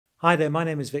Hi there, my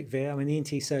name is Vic Veer. I'm an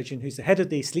ENT surgeon who's the head of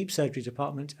the sleep surgery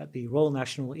department at the Royal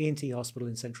National ENT Hospital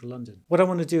in central London. What I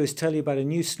want to do is tell you about a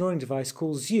new snoring device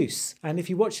called Zeus. And if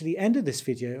you watch to the end of this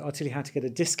video, I'll tell you how to get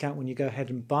a discount when you go ahead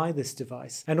and buy this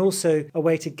device. And also a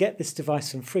way to get this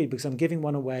device for free because I'm giving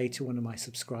one away to one of my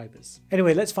subscribers.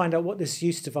 Anyway, let's find out what this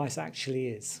Zeus device actually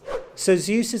is. So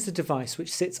Zeus is the device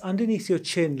which sits underneath your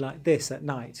chin like this at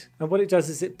night. And what it does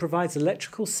is it provides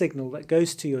electrical signal that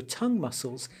goes to your tongue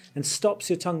muscles and stops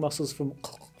your tongue muscles from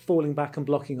falling back and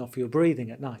blocking off your breathing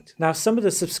at night. Now, some of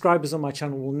the subscribers on my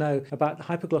channel will know about the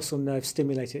hypoglossal nerve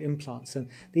stimulator implants, and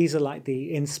these are like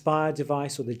the Inspire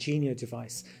device or the Genio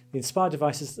device. The Inspire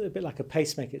device is a bit like a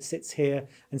pacemaker. It sits here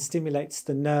and stimulates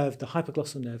the nerve, the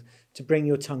hypoglossal nerve, to bring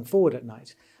your tongue forward at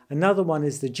night. Another one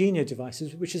is the Genio device,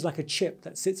 which is like a chip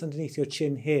that sits underneath your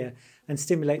chin here and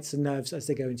stimulates the nerves as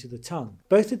they go into the tongue.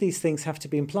 Both of these things have to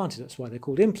be implanted, that's why they're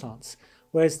called implants.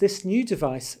 Whereas this new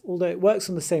device, although it works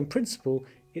on the same principle,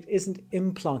 it isn't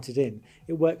implanted in.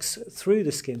 It works through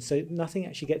the skin, so nothing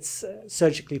actually gets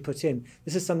surgically put in.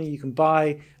 This is something you can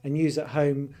buy and use at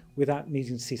home without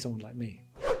needing to see someone like me.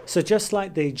 So just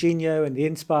like the Genio and the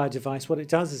Inspire device, what it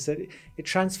does is that it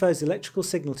transfers electrical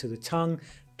signal to the tongue.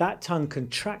 That tongue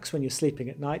contracts when you're sleeping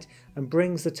at night and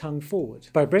brings the tongue forward.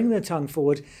 By bringing the tongue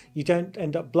forward, you don't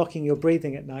end up blocking your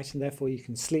breathing at night, and therefore you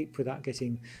can sleep without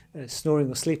getting snoring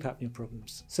or sleep apnea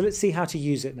problems. So let's see how to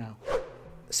use it now.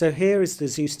 So here is the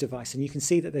Zeus device, and you can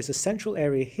see that there's a central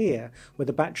area here where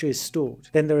the battery is stored.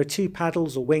 Then there are two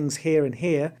paddles or wings here, and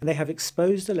they have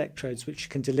exposed electrodes which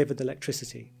can deliver the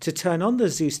electricity. To turn on the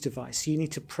Zeus device, you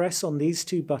need to press on these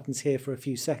two buttons here for a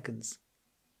few seconds.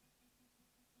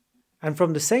 And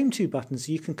from the same two buttons,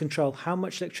 you can control how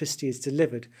much electricity is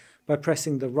delivered by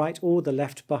pressing the right or the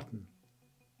left button.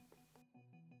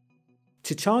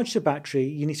 To charge the battery,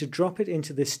 you need to drop it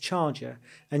into this charger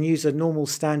and use a normal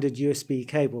standard USB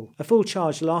cable. A full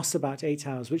charge lasts about 8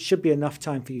 hours, which should be enough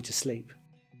time for you to sleep.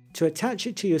 To attach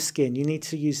it to your skin, you need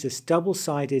to use this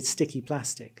double-sided sticky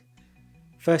plastic.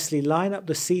 Firstly, line up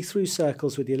the see-through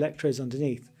circles with the electrodes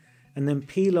underneath, and then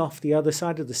peel off the other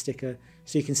side of the sticker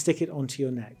so you can stick it onto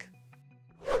your neck.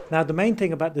 Now, the main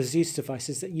thing about the Zeus device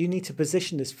is that you need to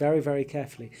position this very, very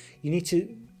carefully. You need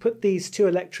to put these two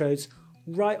electrodes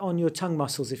right on your tongue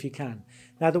muscles if you can.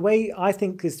 Now, the way I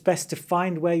think is best to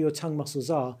find where your tongue muscles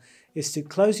are is to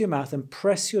close your mouth and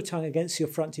press your tongue against your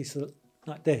front teeth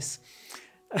like this.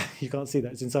 You can't see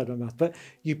that, it's inside my mouth, but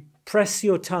you press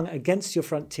your tongue against your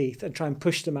front teeth and try and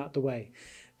push them out the way.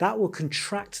 That will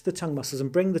contract the tongue muscles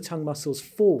and bring the tongue muscles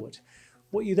forward.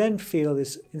 What you then feel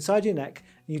is inside your neck,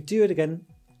 and you do it again,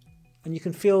 and you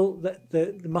can feel that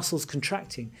the muscles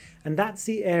contracting. And that's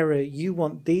the area you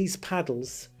want these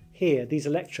paddles here, these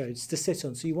electrodes, to sit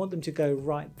on. So you want them to go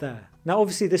right there. Now,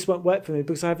 obviously this won't work for me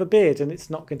because I have a beard and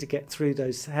it's not going to get through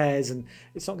those hairs and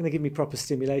it's not going to give me proper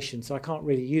stimulation, so I can't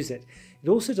really use it. It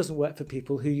also doesn't work for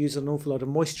people who use an awful lot of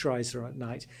moisturizer at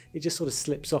night. It just sort of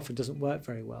slips off and doesn't work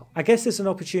very well. I guess there's an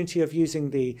opportunity of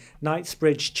using the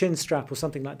Knightsbridge chin strap or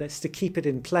something like this to keep it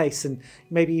in place, and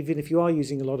maybe even if you are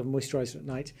using a lot of moisturizer at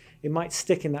night, it might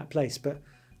stick in that place, but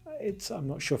I'm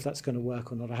not sure if that's going to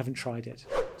work or not. I haven't tried it.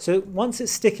 So once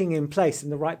it's sticking in place, in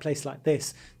the right place like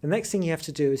this, the next thing you have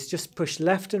to do is just push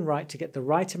left and right to get the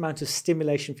right amount of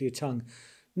stimulation for your tongue.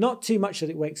 Not too much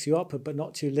that it wakes you up, but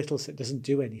not too little so it doesn't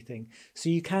do anything. So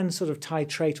you can sort of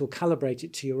titrate or calibrate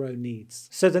it to your own needs.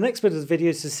 So the next bit of the video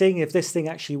is seeing if this thing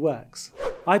actually works.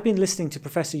 I've been listening to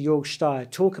Professor Jörg Steyer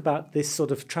talk about this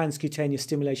sort of transcutaneous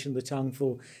stimulation of the tongue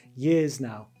for years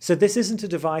now. So this isn't a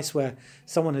device where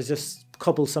someone has just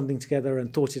cobbled something together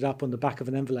and thought it up on the back of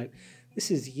an envelope. This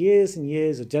is years and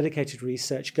years of dedicated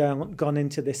research gone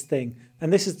into this thing.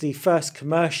 And this is the first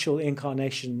commercial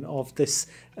incarnation of this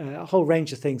whole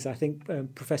range of things I think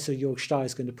Professor Jörg Steyer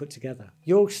is going to put together.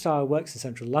 Jörg Steyer works in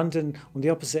central London, on the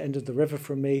opposite end of the river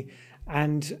from me,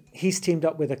 and he's teamed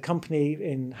up with a company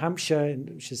in Hampshire,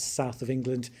 which is south of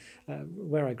England,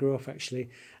 where I grew up actually.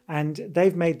 And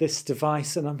they've made this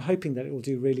device, and I'm hoping that it will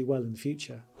do really well in the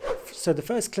future. So the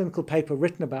first clinical paper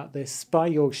written about this by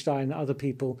Jörg Steyer and other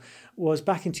people was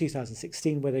back in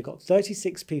 2016, where they got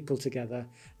 36 people together.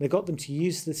 They got them to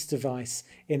use this device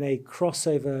in a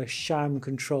crossover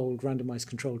sham-controlled randomized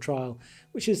controlled trial,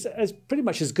 which is pretty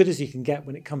much as good as you can get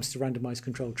when it comes to randomized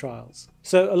controlled trials.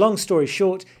 So a long story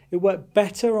short, it worked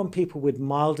better on people with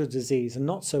milder disease and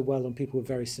not so well on people with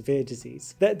very severe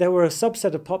disease. There were a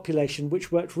subset of population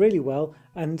which worked really well,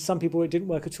 and some people it didn't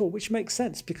work at all, which makes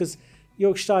sense because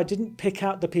Jörg Steyer didn't pick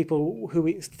out the people who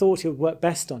he thought it would work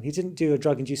best on. He didn't do a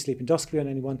drug-induced sleep endoscopy on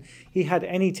anyone. He had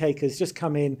any takers just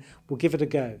come in, we'll give it a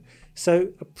go. So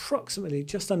approximately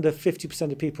just under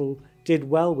 50% of people did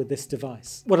well with this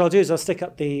device. What I'll do is I'll stick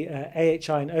up the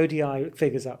AHI and ODI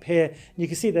figures up here. And you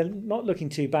can see they're not looking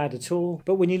too bad at all.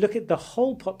 But when you look at the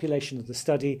whole population of the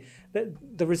study,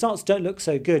 the results don't look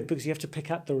so good because you have to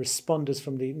pick out the responders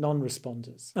from the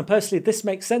non-responders. And personally, this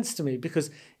makes sense to me because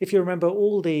if you remember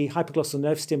all the hypoglossal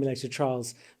nerve stimulator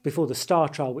trials before the STAR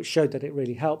trial, which showed that it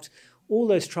really helped, all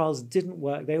those trials didn't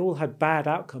work. They all had bad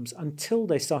outcomes until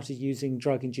they started using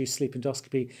drug-induced sleep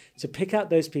endoscopy to pick out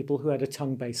those people who had a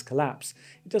tongue-based collapse.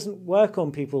 It doesn't work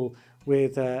on people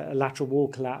with a lateral wall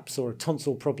collapse or a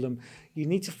tonsil problem. You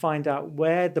need to find out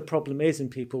where the problem is in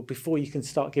people before you can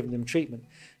start giving them treatment.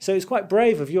 So it's quite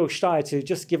brave of York Steyer to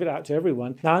just give it out to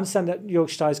everyone. Now I understand that York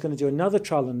Steyer is going to do another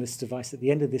trial on this device at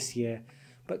the end of this year,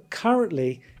 but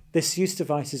currently this use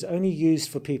device is only used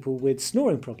for people with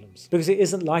snoring problems because it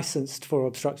isn't licensed for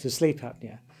obstructive sleep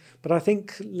apnea. But I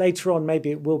think later on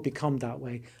maybe it will become that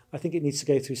way. I think it needs to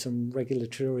go through some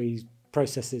regulatory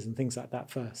processes and things like that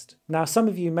first. Now, some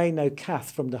of you may know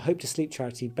Kath from the Hope to Sleep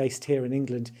charity based here in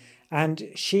England, and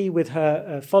she with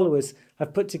her followers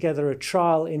have put together a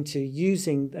trial into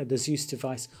using the Zeus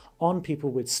device on people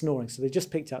with snoring. So they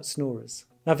just picked out snorers.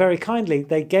 Now, very kindly,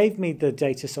 they gave me the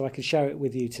data so I could share it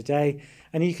with you today.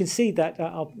 And you can see that,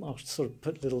 I'll sort of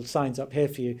put little signs up here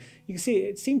for you. You can see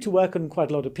it seemed to work on quite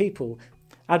a lot of people.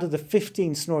 Out of the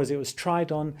 15 snorers it was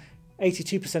tried on,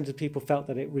 82% of people felt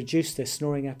that it reduced their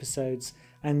snoring episodes,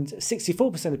 and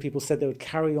 64% of people said they would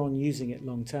carry on using it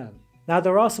long term. Now,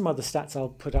 there are some other stats I'll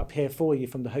put up here for you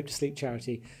from the Hope to Sleep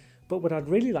charity. But what I'd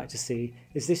really like to see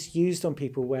is this used on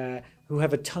people who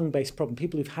have a tongue-based problem.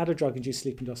 People who've had a drug-induced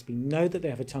sleep endoscopy know that they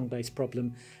have a tongue-based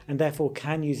problem and therefore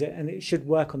can use it, and it should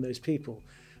work on those people.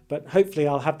 But hopefully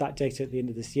I'll have that data at the end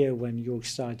of this year when York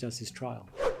Steyer does his trial.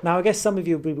 Now, I guess some of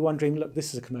you will be wondering, look,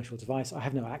 this is a commercial device. I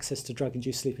have no access to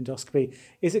drug-induced sleep endoscopy.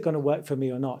 Is it going to work for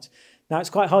me or not? Now, it's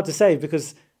quite hard to say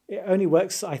because it only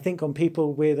works, I think, on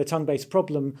people with a tongue-based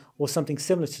problem or something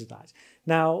similar to that.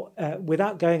 Now,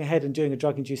 without going ahead and doing a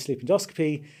drug-induced sleep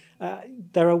endoscopy,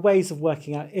 there are ways of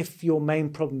working out if your main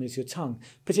problem is your tongue,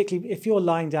 particularly if you're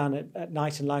lying down at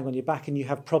night and lying on your back and you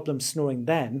have problems snoring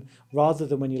then, rather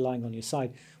than when you're lying on your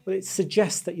side. Well, it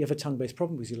suggests that you have a tongue-based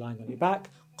problem because you're lying on your back,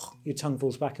 your tongue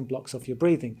falls back and blocks off your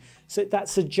breathing. So that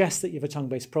suggests that you have a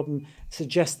tongue-based problem,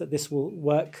 suggests that this will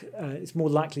work, it's more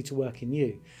likely to work in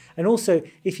you. And also,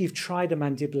 if you've tried a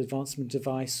mandibular advancement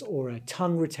device or a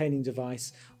tongue retaining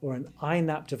device or an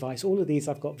INAP device, all of these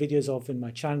I've got videos of in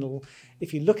my channel.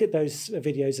 If you look at those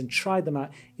videos and try them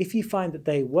out, if you find that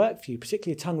they work for you,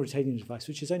 particularly a tongue retaining device,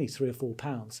 which is only £3 or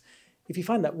 £4, if you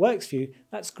find that works for you,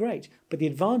 that's great. But the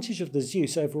advantage of the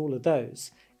Zeus over all of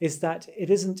those is that it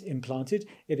isn't implanted,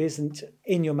 it isn't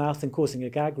in your mouth and causing a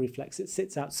gag reflex, it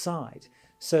sits outside.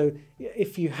 So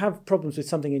if you have problems with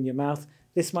something in your mouth,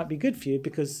 this might be good for you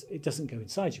because it doesn't go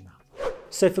inside your mouth.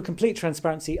 So for complete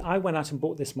transparency, I went out and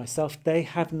bought this myself. They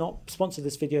have not sponsored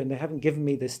this video and they haven't given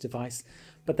me this device,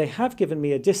 but they have given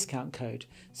me a discount code.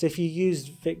 So if you use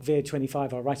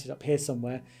VicVeer25, I'll write it up here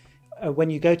somewhere,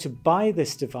 when you go to buy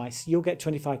this device, you'll get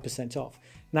 25% off.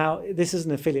 Now, this is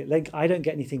an affiliate link. I don't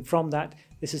get anything from that.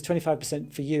 This is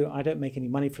 25% for you. I don't make any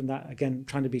money from that. Again,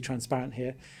 trying to be transparent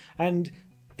here. And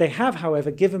they have,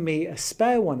 however, given me a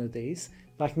spare one of these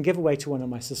that I can give away to one of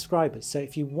my subscribers. So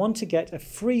if you want to get a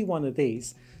free one of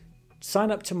these, sign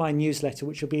up to my newsletter,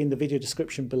 which will be in the video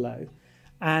description below.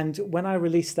 And when I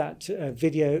release that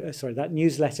that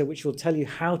newsletter, which will tell you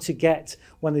how to get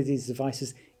one of these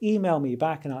devices, email me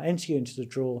back and I'll enter you into the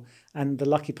draw, and the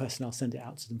lucky person, I'll send it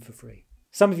out to them for free.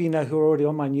 Some of you know who are already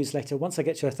on my newsletter. Once I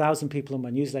get to 1,000 people on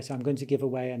my newsletter, I'm going to give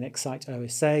away an Excite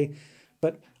OSA.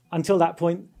 But until that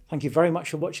point, thank you very much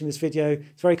for watching this video.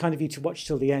 It's very kind of you to watch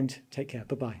till the end. Take care.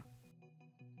 Bye-bye.